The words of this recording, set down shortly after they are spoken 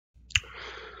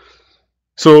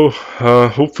So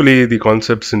hopefully the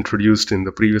concepts introduced in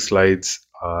the previous slides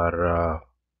are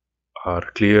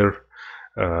clear.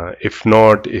 If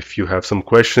not, if you have some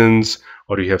questions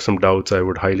or you have some doubts, I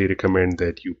would highly recommend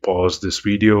that you pause this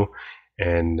video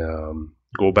and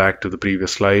go back to the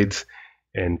previous slides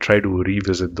and try to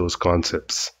revisit those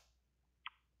concepts.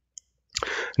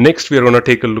 Next, we are going to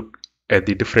take a look at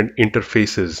the different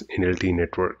interfaces in LTE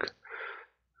network.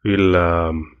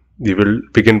 We will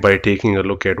begin by taking a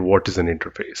look at what is an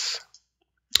interface.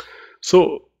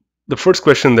 So the first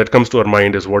question that comes to our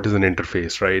mind is, what is an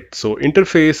interface, right? So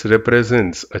interface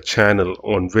represents a channel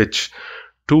on which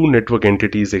two network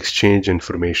entities exchange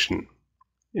information.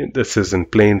 This is in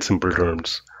plain, simple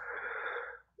terms.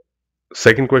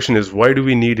 Second question is, why do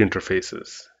we need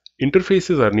interfaces?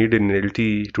 Interfaces are needed in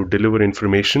LTE to deliver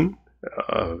information.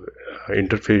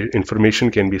 Information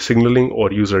can be signaling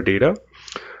or user data,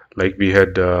 like we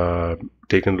had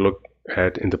taken a look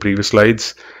at in the previous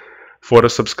slides, for a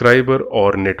subscriber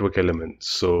or network element.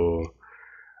 So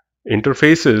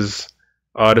interfaces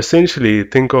are essentially,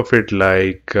 think of it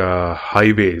like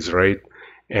highways, right?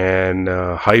 And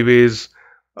highways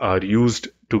are used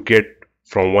to get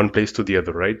from one place to the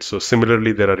other, right? So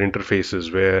similarly, there are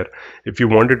interfaces where if you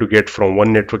wanted to get from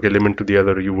one network element to the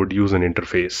other, you would use an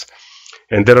interface.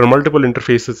 And there are multiple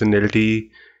interfaces in LTE,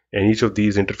 and each of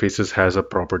these interfaces has a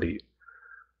property.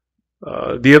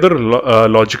 The other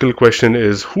logical question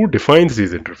is, who defines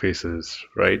these interfaces,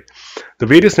 right? The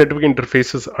various network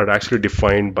interfaces are actually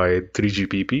defined by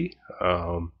 3GPP,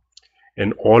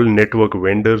 and all network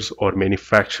vendors or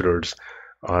manufacturers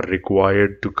are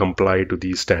required to comply to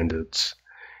these standards.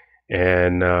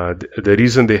 And the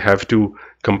reason they have to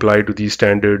comply to these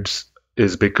standards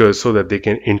is because so that they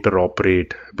can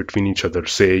interoperate between each other.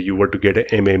 Say you were to get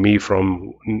an MME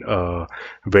from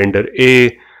vendor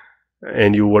A,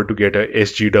 and you were to get a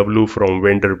SGW from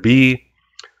vendor B,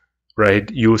 right?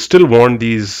 You still want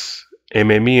these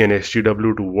MME and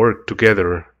SGW to work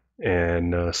together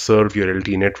and serve your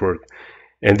LTE network.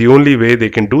 And the only way they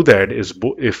can do that is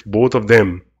if both of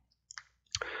them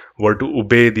were to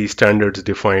obey the standards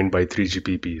defined by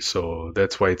 3GPP. So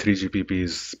that's why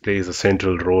 3GPP plays a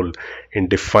central role in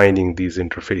defining these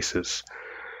interfaces.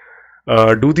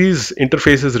 Do these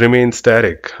interfaces remain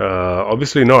static?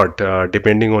 Obviously not.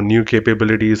 Depending on new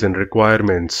capabilities and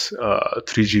requirements,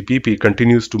 3GPP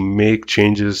continues to make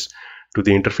changes to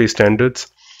the interface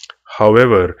standards.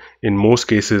 However, in most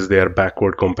cases, they are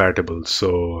backward compatible.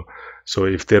 So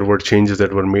if there were changes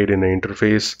that were made in an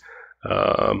interface,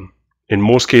 in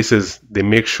most cases, they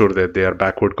make sure that they are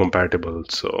backward compatible.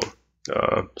 So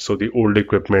the old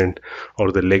equipment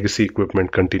or the legacy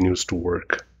equipment continues to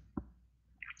work,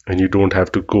 and you don't have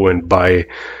to go and buy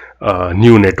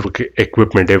new network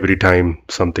equipment every time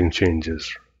something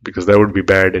changes, because that would be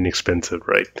bad and expensive,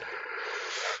 right?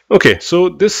 Okay, so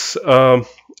this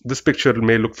picture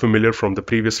may look familiar from the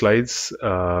previous slides.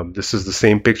 This is the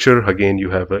same picture. Again, you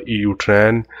have a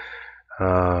EUTRAN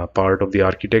part of the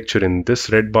architecture in this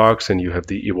red box, and you have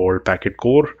the evolved packet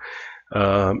core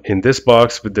in this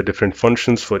box with the different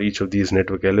functions for each of these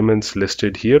network elements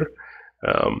listed here.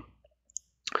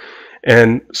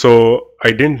 And so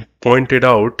I didn't point it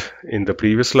out in the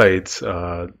previous slides.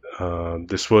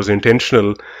 This was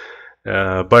intentional,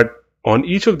 but on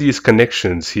each of these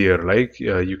connections here, like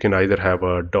you can either have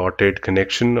a dotted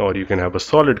connection or you can have a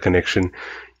solid connection.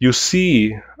 You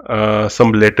see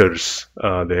some letters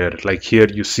there, like here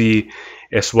you see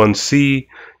S1C,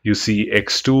 you see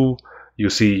X2, you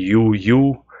see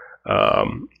UU,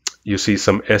 you see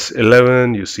some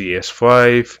S11, you see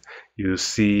S5, you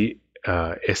see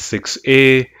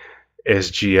S6A,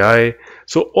 SGI.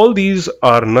 So all these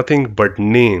are nothing but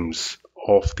names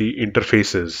of the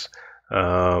interfaces,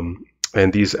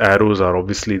 and these arrows are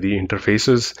obviously the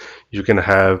interfaces. You can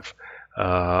have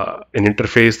an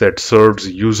interface that serves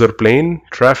user plane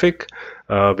traffic,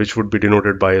 which would be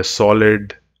denoted by a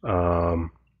solid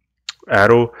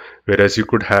arrow, whereas you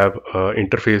could have an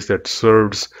interface that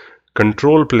serves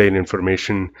control plane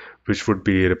information, which would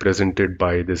be represented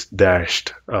by this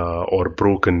dashed or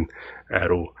broken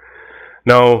arrow.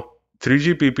 Now,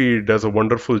 3GPP does a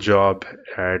wonderful job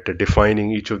at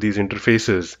defining each of these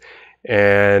interfaces,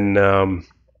 and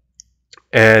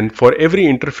for every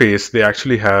interface, they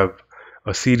actually have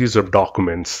a series of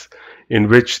documents in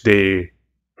which they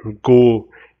go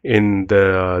in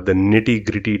the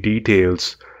nitty-gritty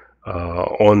details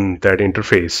on that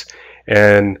interface.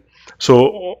 And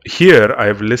so here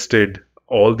I've listed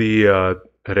all the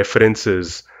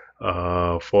references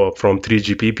from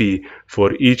 3GPP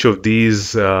for each of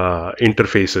these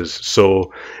interfaces.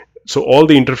 So all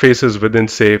the interfaces within,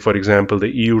 say, for example,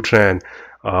 the EUTRAN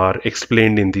are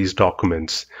explained in these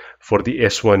documents. For the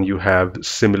S1, you have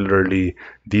similarly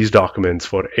these documents.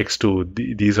 For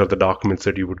X2, these are the documents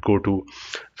that you would go to.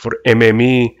 For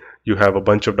MME, you have a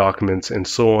bunch of documents, and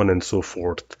so on and so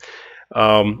forth.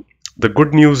 The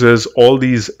good news is all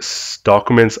these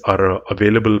documents are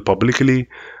available publicly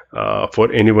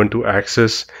for anyone to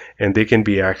access, and they can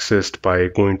be accessed by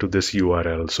going to this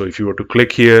URL. So if you were to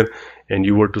click here and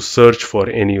you were to search for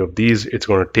any of these, it's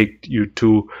going to take you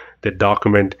to the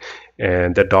document,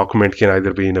 and that document can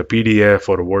either be in a PDF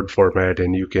or a Word format,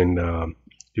 and you can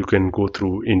go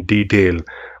through in detail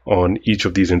on each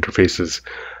of these interfaces.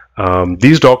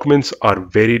 These documents are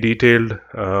very detailed.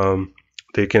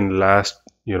 They can last,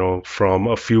 from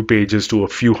a few pages to a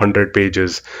few hundred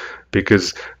pages,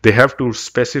 because they have to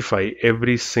specify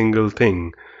every single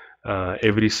thing,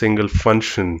 every single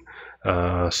function,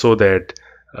 so that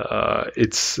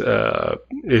it's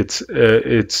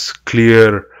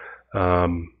clear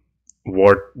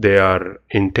what they are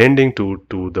intending to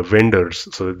the vendors,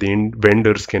 so that the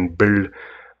vendors can build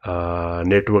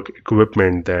network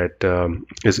equipment that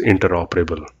is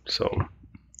interoperable.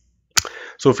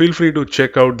 So feel free to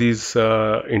check out these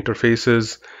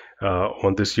interfaces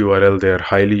on this URL. They are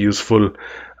highly useful,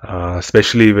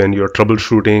 especially when you're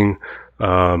troubleshooting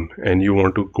and you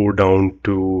want to go down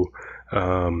to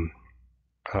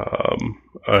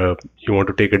you want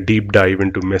to take a deep dive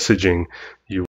into messaging. You